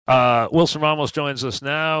Wilson Ramos joins us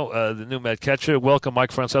now, the new Met catcher. Welcome,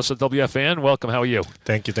 Mike Francesa, WFAN. Welcome. How are you?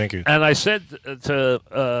 Thank you. And I said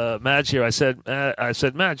to Madge here, I said,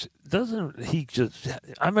 Madge, doesn't he just?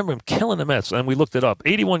 I remember him killing the Mets, and we looked it up.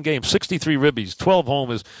 81 games, 63 ribbies, 12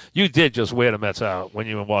 homers. You did just wear the Mets out when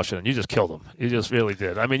you were in Washington. You just killed them. You just really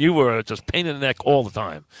did. I mean, you were just pain in the neck all the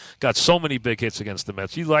time. Got so many big hits against the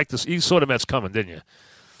Mets. You liked this. You saw the Mets coming, didn't you?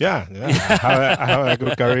 Yeah. I have a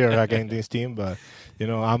good career against this team, but I'm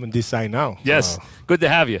on this side now. Yes, good to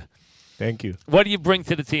have you. Thank you. What do you bring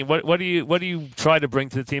to the team? What do you try to bring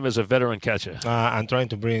to the team as a veteran catcher? I'm trying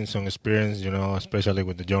to bring some experience, especially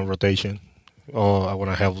with the young rotation. I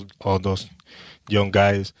want to help all those young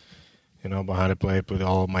guys, behind the plate, put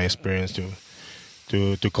all my experience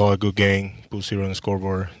to call a good game, put zero on the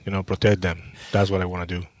scoreboard, protect them. That's what I want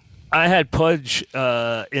to do. I had Pudge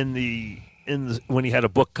when he had a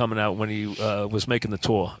book coming out when he was making the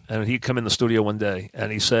tour, and he'd come in the studio one day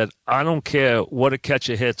and he said, I don't care what a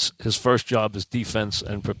catcher hits, his first job is defense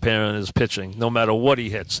and preparing his pitching, no matter what he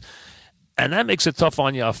hits. And that makes it tough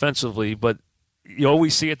on you offensively, but you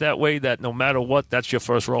always see it that way, that no matter what, that's your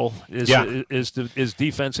first role is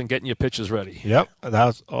defense and getting your pitches ready. Yep,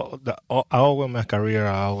 that's all in my career.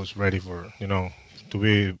 I was ready for to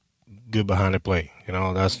be good behind the plate.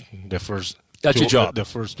 That's the first. That's your job. The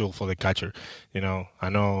first tool for the catcher. I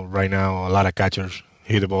know right now a lot of catchers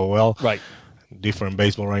hit the ball well. Right. Different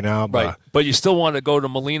baseball right now. Right. But you still want to go to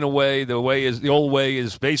Molina way. The old way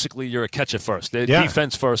is basically you're a catcher first. The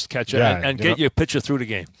defense first catcher and get your pitcher through the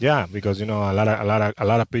game. Yeah, because a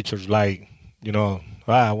lot of pitchers like,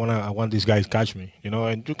 I want these guys to catch me.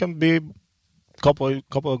 And you can be couple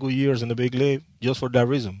of good years in the big league just for that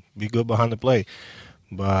reason. Be good behind the plate.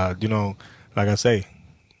 But, like I say,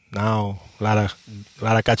 now a lot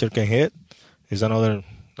of catcher can hit. It's another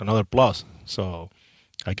plus. So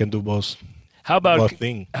I can do both. How about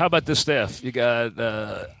things. How about the staff? You got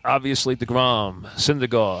obviously DeGrom,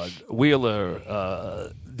 Syndergaard,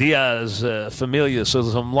 Wheeler, Diaz, Familia. So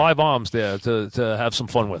there's some live arms there to have some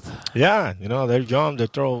fun with. Yeah, they're young. They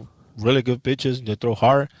throw really good pitches. They throw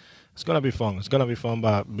hard. It's gonna be fun. It's gonna be fun,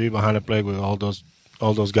 but be behind the plate with all those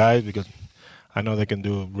guys because I know they can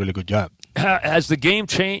do a really good job. Has the game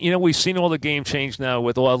changed? We've seen all the game change now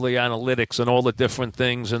with all the analytics and all the different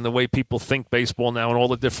things and the way people think baseball now and all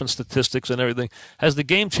the different statistics and everything. Has the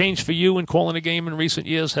game changed for you in calling a game in recent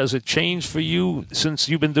years? Has it changed for you since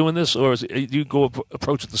you've been doing this, or do you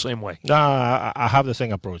approach it the same way? No, I have the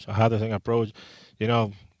same approach.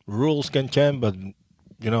 Rules can change, but,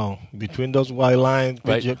 between those white lines,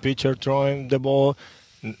 pitcher throwing the ball,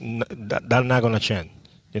 that's not going to change.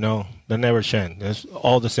 They never change. It's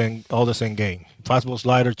all the same game. Fastball,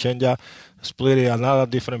 slider, changeup, split it, a lot of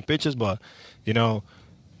different pitches, but,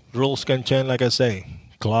 rules can change, like I say.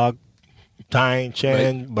 Clock, time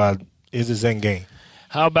change, but it's the same game.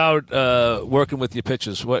 How about working with your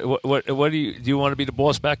pitchers? What do you want to be the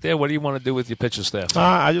boss back there? What do you want to do with your pitchers staff?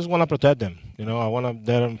 I just want to protect them. I want to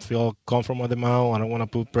let them feel comfortable at the mound. I don't want to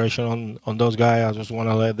put pressure on those guys. I just want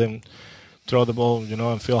to let them throw the ball,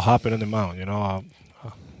 and feel happy in the mound.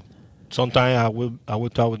 Sometimes I will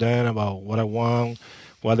talk with them about what I want,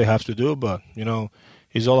 what they have to do, but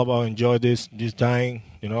it's all about enjoy this time,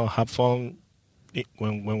 have fun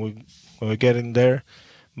when we get in there,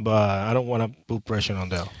 but I don't want to put pressure on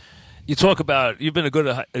them. You talk about you've been a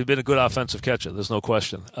good offensive catcher. There's no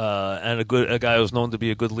question, and a guy who's known to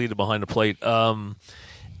be a good leader behind the plate.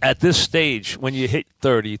 At this stage, when you hit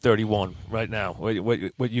 30, 31 right now,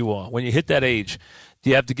 what you are, when you hit that age, do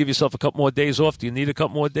you have to give yourself a couple more days off? Do you need a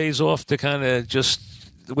couple more days off to kind of just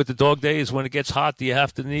with the dog days when it gets hot? Do you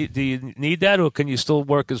need that, or can you still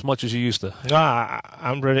work as much as you used to? No,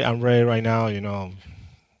 I'm ready. I'm ready right now.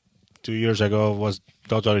 2 years ago was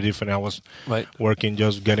totally different. I was working,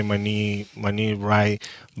 just getting my knee right.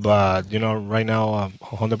 But right now I'm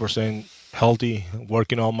 100% healthy,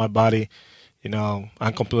 working on my body.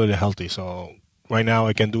 I'm completely healthy. So right now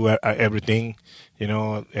I can do everything.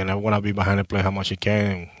 And I want to be behind the plate how much I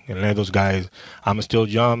can and let those guys. I'm still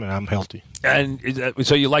young and I'm healthy. And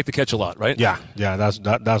so you like to catch a lot, right? Yeah. That's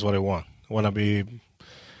what I want. I want to be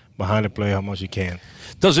behind the plate how much you can.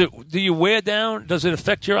 Do you wear down? Does it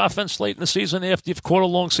affect your offense late in the season after you've caught a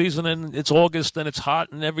long season and it's August and it's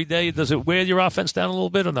hot and every day? Does it wear your offense down a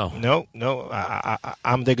little bit or no? No.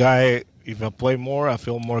 I'm the guy. If I play more, I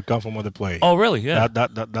feel more comfortable with the play. Oh, really? Yeah.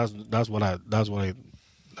 That's what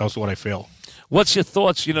I feel. What's your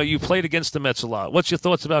thoughts? You played against the Mets a lot. What's your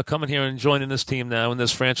thoughts about coming here and joining this team now in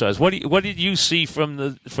this franchise? What did you see from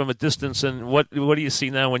a distance, and what do you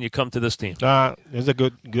see now when you come to this team? It's a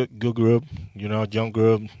good group. Young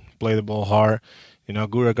group, play the ball hard.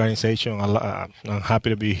 good organization. I'm happy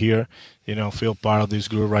to be here. Feel part of this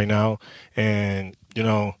group right now, and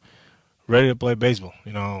ready to play baseball.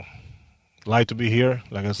 Like to be here.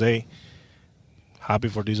 Like I say, happy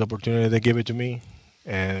for this opportunity they give it to me,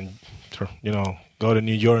 and go to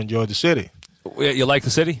New York, enjoy the city. You like the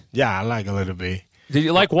city? Yeah, I like a little bit. Did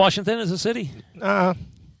you like Washington as a city? I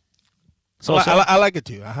like it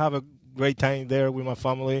too. I have a great time there with my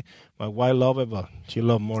family. My wife loves it, but she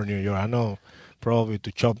loves more New York. I know probably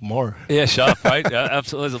to shop more. Yeah, shop, right? Yeah,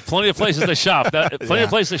 absolutely. There's plenty of places to shop. Plenty of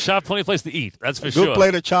places to shop, plenty of places to eat. That's for sure. Good play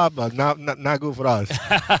to shop, but not good for us.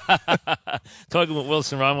 Talking with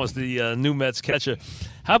Wilson Ramos, the new Mets catcher.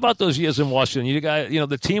 How about those years in Washington?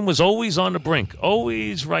 The team was always on the brink,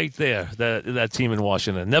 always right there. That team in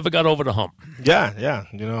Washington never got over the hump. Yeah.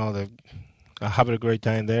 I have a great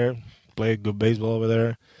time there. Play good baseball over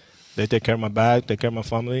there. They take care of my bag, take care of my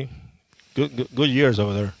family. Good years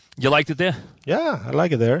over there. You liked it there? Yeah, I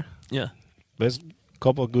like it there. Yeah. Best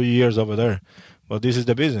couple of good years over there. But this is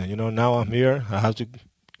the business. Now I'm here. I have to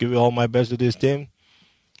give all my best to this team,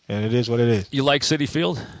 and it is what it is. You like Citi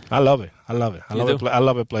Field? I love it. I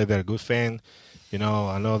love it play there. Good fan. I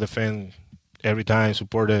know the fan every time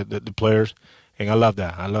support the players, and I love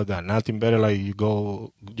that. Nothing better like you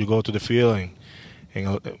go to the field and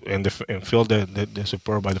feel the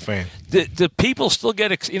support by the fans. Do people still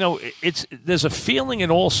get there's a feeling in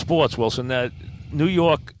all sports, Wilson, that New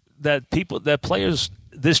York, that players,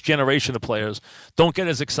 this generation of players, don't get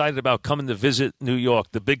as excited about coming to visit New York,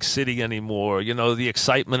 the big city anymore. The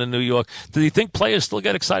excitement in New York. Do you think players still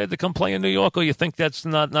get excited to come play in New York, or you think that's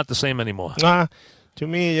not the same anymore? To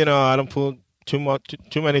me, I don't put too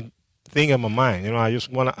many thing in my mind. I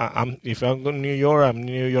just want to. If I'm going to New York, I'm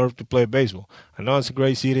New York to play baseball. I know it's a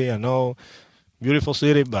great city. I know beautiful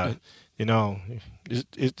city, but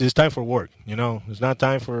it's time for work. It's not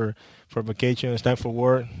time for vacation. It's time for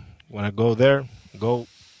work. When I go there,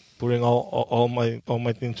 putting all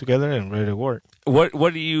my things together and ready to work.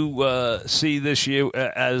 What do you see this year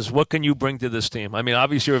as what can you bring to this team? I mean,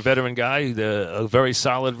 obviously you're a veteran guy, a very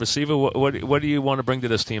solid receiver. What do you want to bring to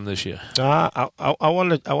this team this year? I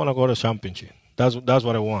want to go to championship. That's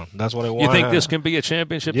what I want. That's what I want. You think this can be a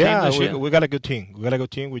championship team this year? We got a good team.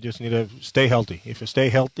 We just need to stay healthy. If you stay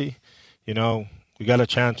healthy, we got a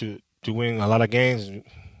chance to win a lot of games.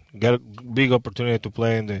 Get a big opportunity to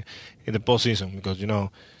play in the postseason because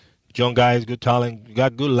young guys, good talent,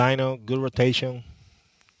 got good lineup, good rotation.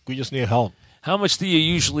 We just need help. How much do you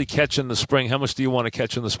usually catch in the spring? How much do you want to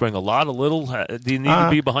catch in the spring? A lot, a little? Do you need to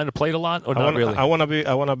be behind the plate a lot, or not really? I want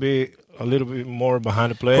to be a little bit more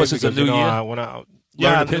behind the plate. Because it's a new year. I want to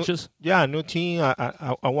learn the pitches. New team.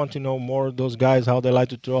 I want to know more of those guys, how they like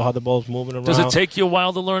to throw, how the ball's moving around. Does it take you a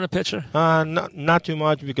while to learn a pitcher? Not too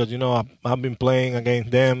much because I've been playing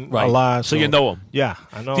against them a lot. So you know them. Yeah,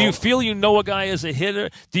 I know. Do you feel you know a guy as a hitter?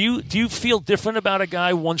 Do you feel different about a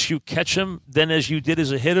guy once you catch him than as you did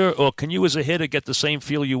as a hitter, or can you as a hitter get the same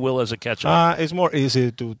feel you will as a catcher? It's more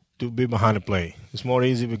easy to be behind the plate. It's more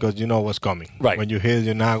easy because you know what's coming. Right. When you hit,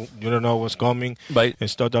 you don't know what's coming. Right.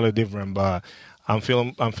 It's totally different, but. I'm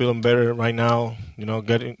feeling better right now.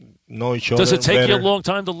 Getting know each other. Does it take better. you a long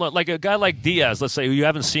time to learn? Like a guy like Diaz, let's say, who you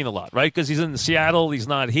haven't seen a lot, right? Because he's in Seattle, he's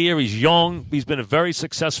not here, he's young, he's been a very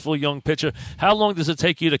successful young pitcher. How long does it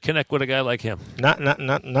take you to connect with a guy like him?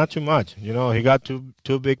 Not too much. He got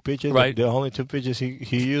two big pitches. Right. The only two pitches he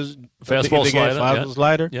used. Fastball, slider. Fastball,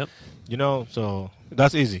 slider. Yep. So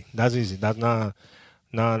that's easy. That's not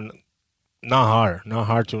hard. Not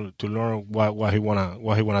hard to learn what he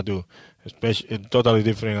wanna do. Especially, it's totally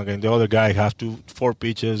different. Again, the other guy has 4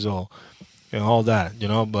 pitches and all that,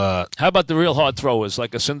 But how about the real hard throwers,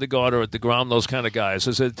 like a Syndergaard or a DeGrom, those kind of guys?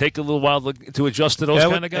 Does it take a little while to adjust to those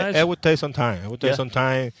kind of guys? It would take some time.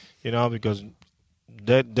 Because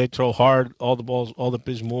they throw hard. All the balls, all the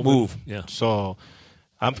pitches move. Yeah. So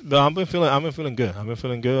I've been feeling good.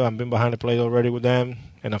 I've been behind the plate already with them,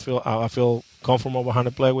 and I feel comfortable behind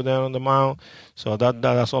the plate with them on the mound. So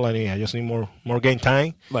that's all I need. I just need more game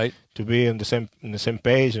time, right, to be in the same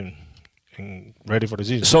page and ready for the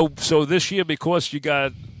season. So this year, because you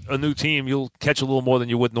got a new team, you'll catch a little more than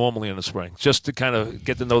you would normally in the spring, just to kind of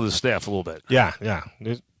get to know the staff a little bit. Yeah.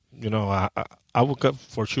 I will cut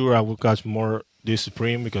for sure. I will catch more this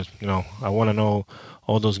spring because I want to know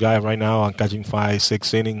all those guys right now. I'm catching 5,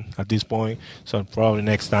 6 innings at this point, so probably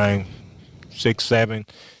next time 6, 7,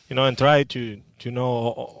 and try to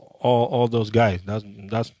know all those guys.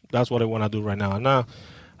 That's what I want to do right now.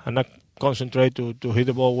 I'm not concentrate to hit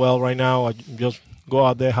the ball well right now. I just go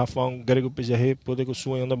out there, have fun, get a good pitch of hit, put a good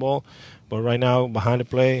swing on the ball. But right now, behind the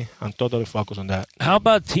play, I'm totally focused on that. How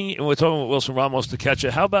about team? We're talking about Wilson Ramos, the catcher.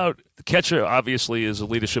 How about the catcher? Obviously, is a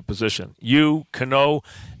leadership position. You, Cano,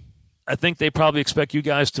 I think they probably expect you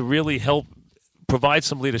guys to really help provide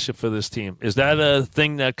some leadership for this team. Is that a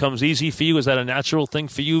thing that comes easy for you? Is that a natural thing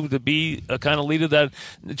for you to be a kind of leader that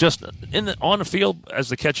just on the field, as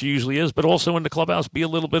the catcher usually is, but also in the clubhouse, be a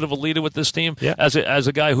little bit of a leader with this team as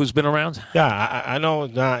a guy who's been around? Yeah, I know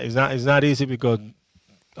it's not easy because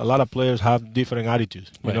a lot of players have different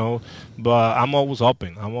attitudes, you know. But I'm always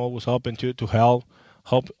open. I'm always open to help,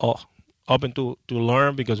 open to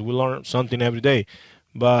learn because we learn something every day.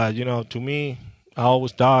 But you know, to me, I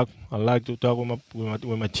always talk. I like to talk with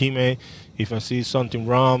my teammate. If I see something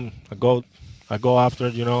wrong, I go after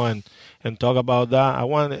it, you know, and talk about that. I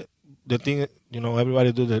want the thing, you know,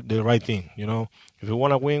 everybody do the right thing, you know. If we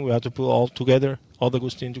want to win, we have to put all the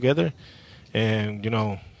good team together. And, you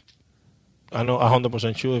know, I know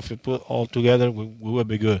 100% sure if we put all together, we will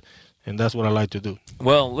be good. And that's what I like to do.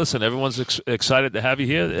 Well, listen, everyone's excited to have you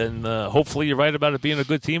here, and hopefully you're right about it being a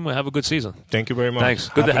good team. We'll have a good season. Thank you very much. Thanks.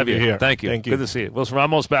 Good to have you here. Thank you. Thank you. Good to see you. Wilson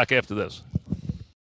Ramos back after this.